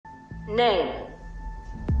Name.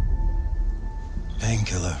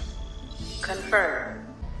 Painkiller. Confirm.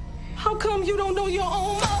 How come you don't know your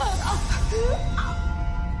own mother?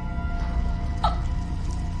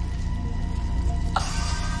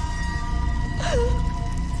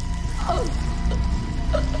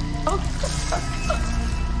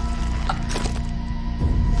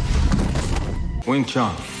 Wing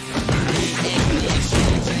Chun.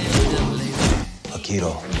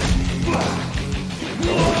 Aikido.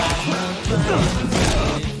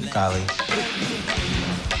 Kali.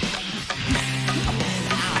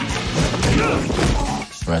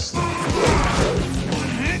 Wrestling.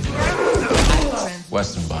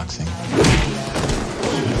 Western boxing.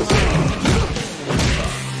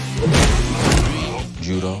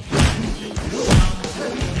 Judo.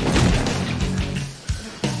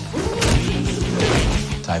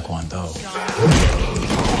 Taekwondo.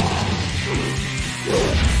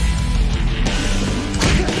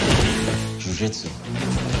 Jiu-jitsu.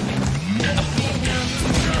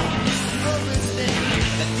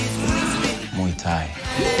 Muay Thai.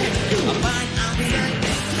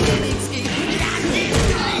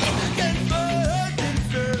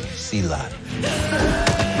 Silat.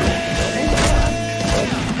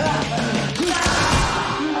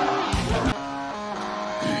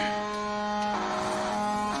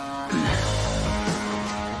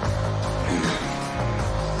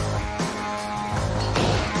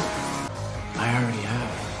 I already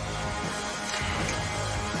have.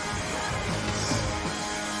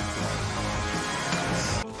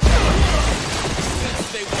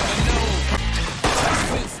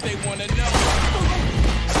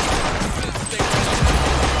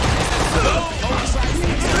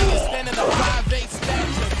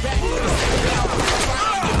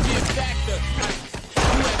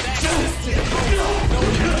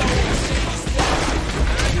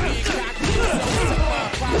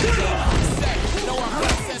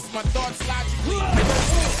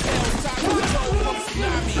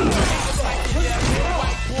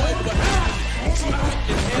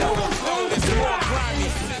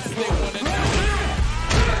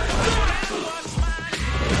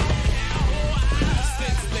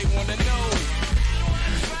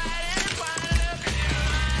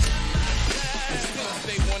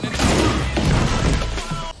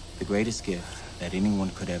 The greatest gift that anyone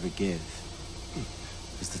could ever give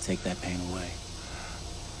is to take that pain away.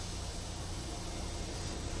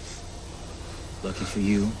 Lucky for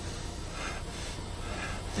you,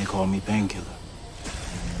 they call me Painkiller.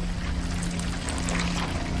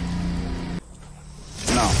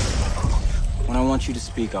 Now, when I want you to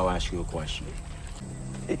speak, I'll ask you a question.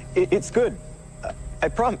 It's good. I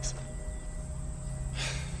promise.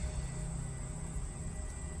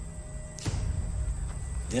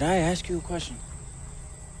 Did I ask you a question?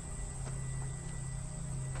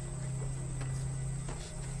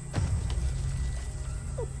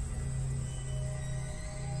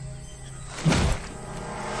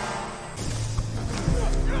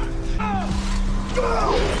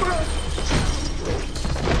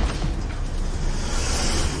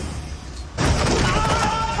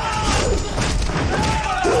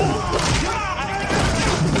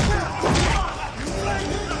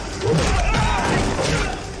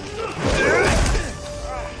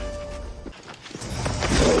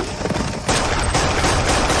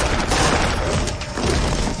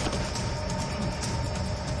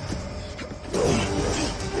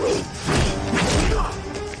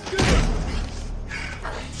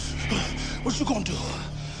 What you gonna do?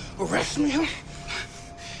 Arrest me, huh?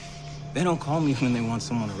 They don't call me when they want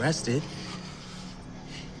someone arrested.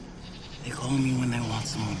 They call me when they want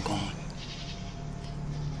someone gone.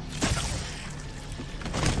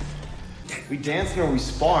 We dancing or we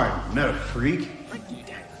sparring? You met a freak?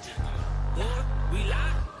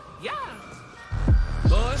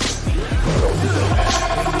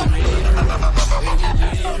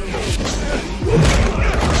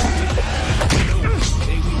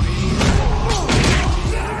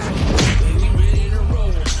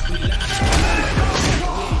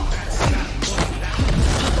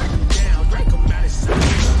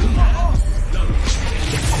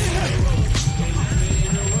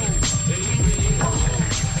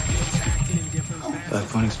 Like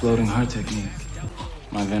fun exploding heart technique.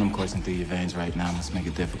 My venom coursing through your veins right now must make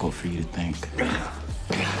it difficult for you to think.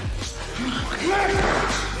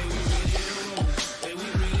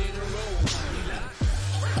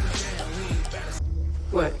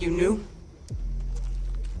 What, you knew?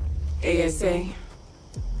 ASA?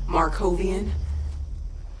 Markovian?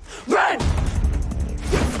 Run!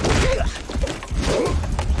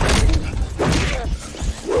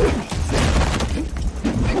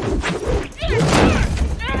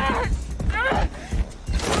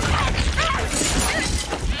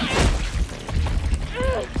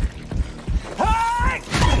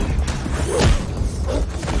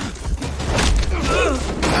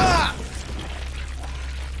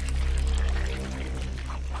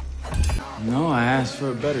 No, I asked for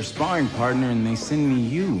a better sparring partner and they send me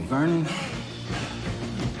you, Vernon.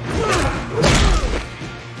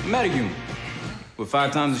 Metahuman, with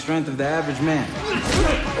 5 times the strength of the average man.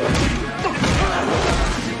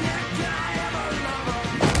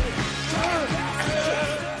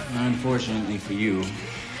 Unfortunately for you,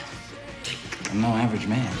 I'm no average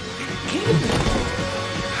man.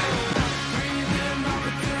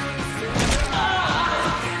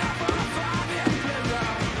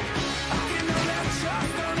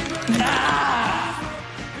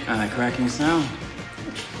 That cracking sound?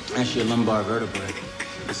 That's your lumbar vertebrae.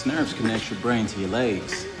 This nerves connect your brain to your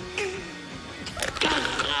legs.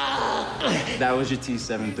 That was your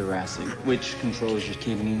T7 thoracic, which controls your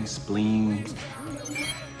kidneys, spleen.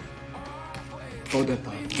 Hold that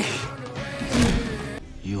thought.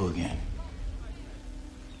 You again.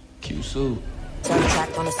 Q-Sue.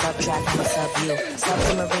 Subtract on a subtract, I'm a sub-you.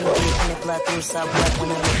 Submarine deep, and it blood through sub-wet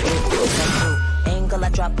when I make it sub-through. Angle I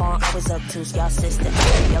drop on, always up to y'all sister.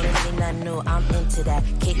 Y'all ain't nothing new, I'm into that.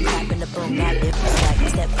 Kick, clap in the boom, got it, stack,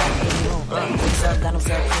 step back in the room. Sub, got 'em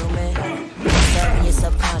subhuman. Sub in your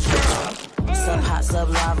subconscious. Sub hot, sub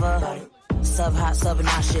lava. Sub hot, sub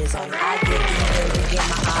nauseous. I get even to get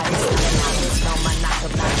my eyes. I just know my knock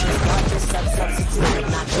of notches. Y'all just substitute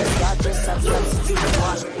notches. Y'all just substitute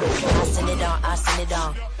wash. I send it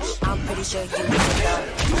on. I'm pretty sure you get it though.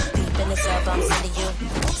 Deep in the sub, I'm sending you.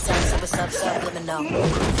 Subliminal. Wake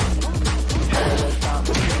up.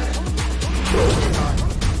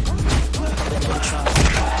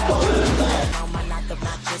 On my knock of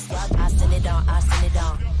notches. I send it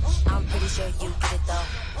on. I'm pretty sure you get it though.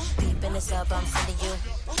 Deep in the sub, I'm sending you.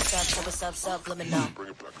 Subliminal.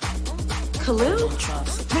 Khalil?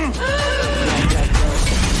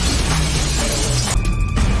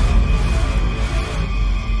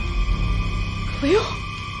 Khalil?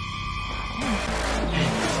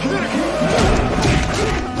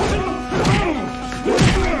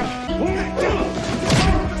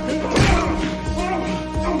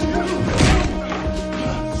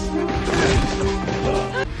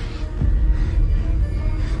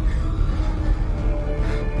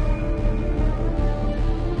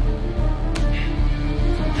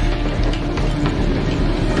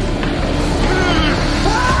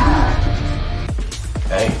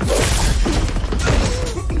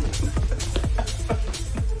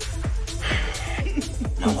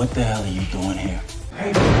 Now what the hell are you doing here?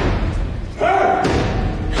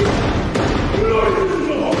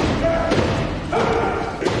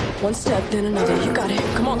 One step, then another. You got it.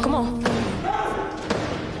 Come on, come on.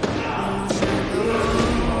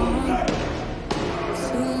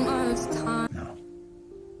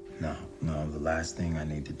 No. The last thing I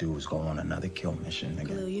need to do is go on another kill mission again.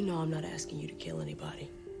 Khalil, you know I'm not asking you to kill anybody.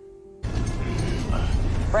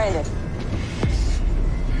 Brandon.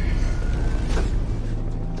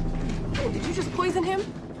 Hey, did you just poison him?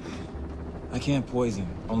 I can't poison.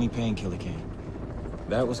 Only Painkiller can.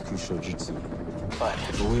 That was crucial jutsu. But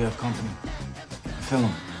we have company. Film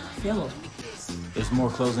him. Film him. There's more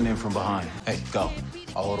closing in from behind. Hey, go.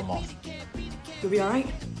 I'll hold them off. You'll be all right?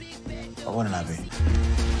 Or wouldn't I be?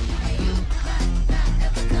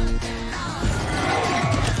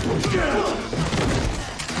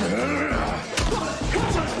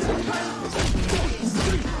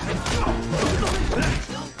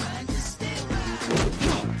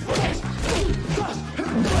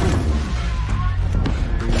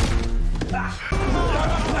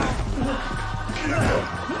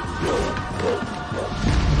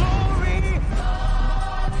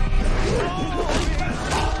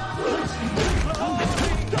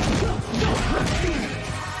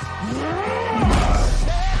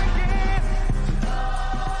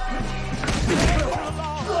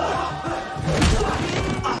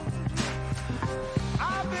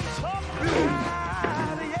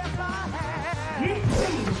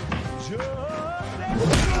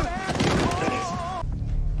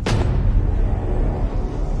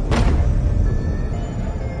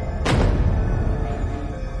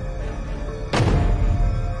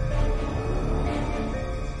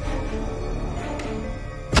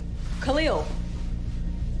 Khalil.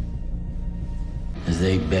 As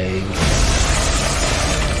they beg.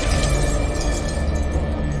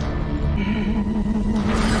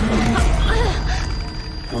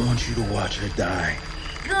 I want you to watch her die.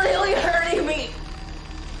 Khalil, you're hurting me.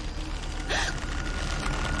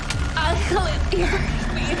 Khalil, you're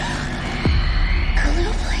hurting me.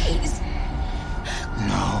 Khalil, please.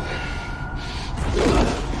 No.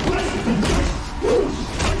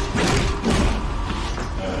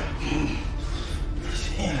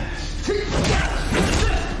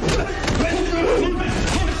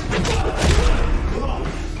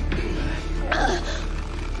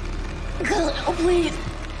 Please.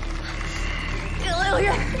 Khalil,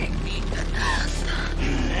 you're hurting me.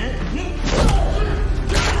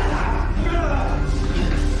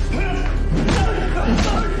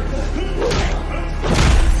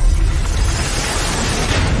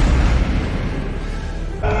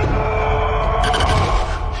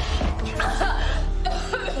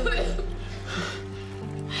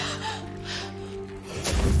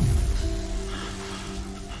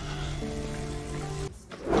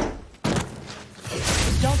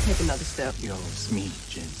 Don't take another step. Yo, it's me,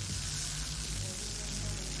 Jen.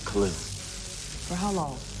 Khalil. For how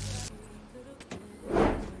long?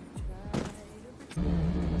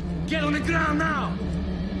 Get on the ground now!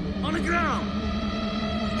 On the ground!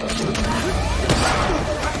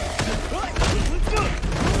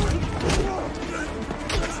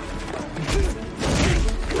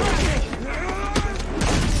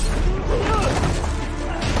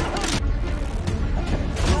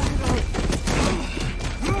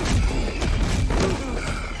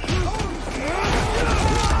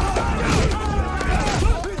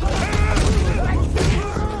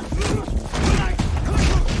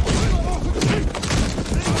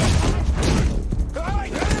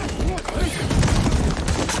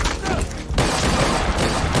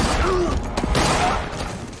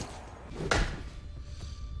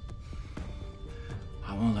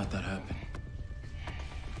 I won't let that happen.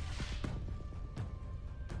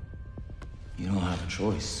 You don't have a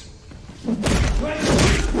choice.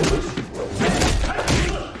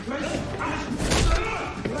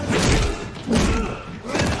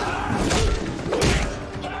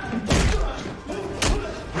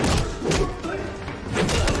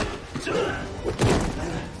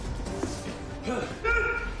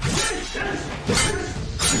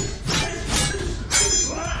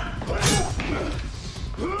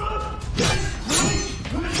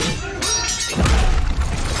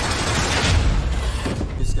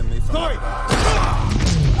 Sorry! I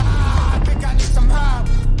think I need some help. I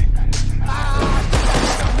think I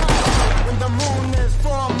need some help. When the moon is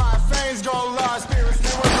full, my veins go lost. Spirits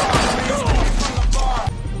they were lost. Please keep me from the bar.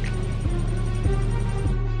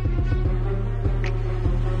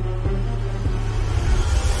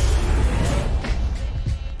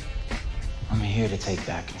 I'm here to take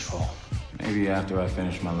back control. Maybe after I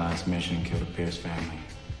finish my last mission and kill the Pierce family.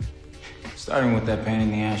 Starting with that pain in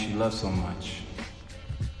the ass you love so much.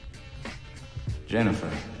 Jennifer.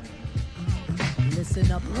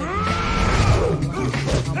 Listen up,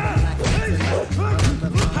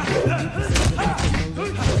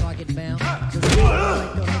 target bound.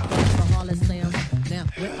 Now,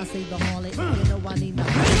 when I say the harlot, you know I need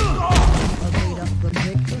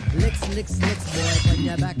licks, boy, on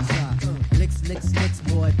your backside. Licks,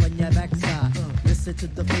 boy, on your backside. Listen to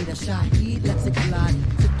the Vader shot, he lets it glide.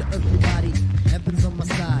 Took to everybody, heaven's on my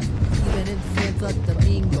side. Even in Santa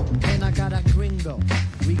Domingo, and I got a gringo.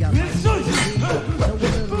 We got my no one little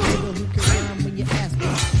nigga who can rhyme when you ask me.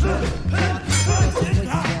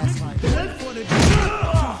 For the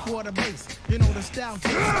two for the bass, you know the style. I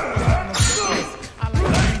like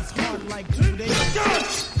beats hard like 2 days.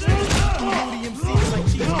 Moody MCs like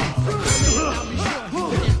cheese. I'll be sure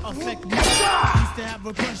he didn't affect me. Used to have a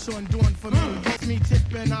crush on doing for me. Both me,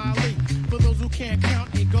 Tip, and Ali. For those who can't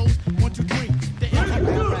count, it goes 1, 2, 3. The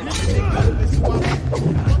anti-rap nigga is who I am.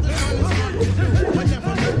 But the time is hard to do. I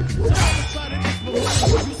never knew. So I decided this before.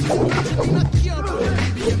 You see, I'm not here for the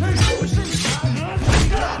BBM.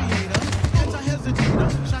 Gladiator, anti-hesitator.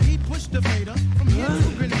 Shaheed pushed the Vader from here to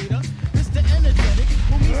Grenada. Mr. Energetic,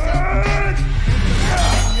 who me self.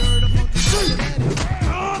 You're the funky fanatic.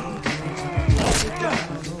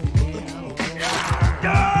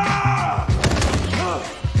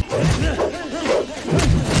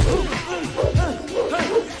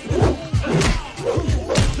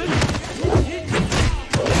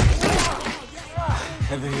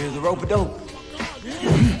 Ever hear the rope-a-dope?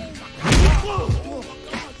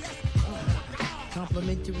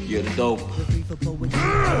 You're the dope.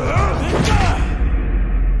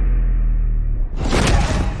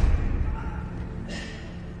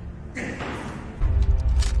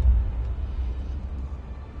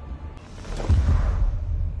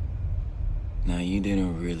 Now, you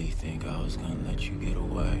didn't really think I was gonna let you get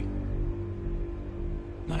away.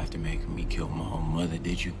 Not after making me kill my own mother,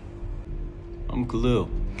 did you? I'm Khalil.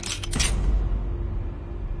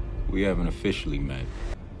 We haven't officially met.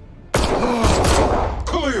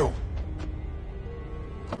 Khalil!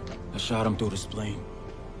 I shot him through the spleen.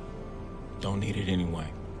 Don't need it anyway.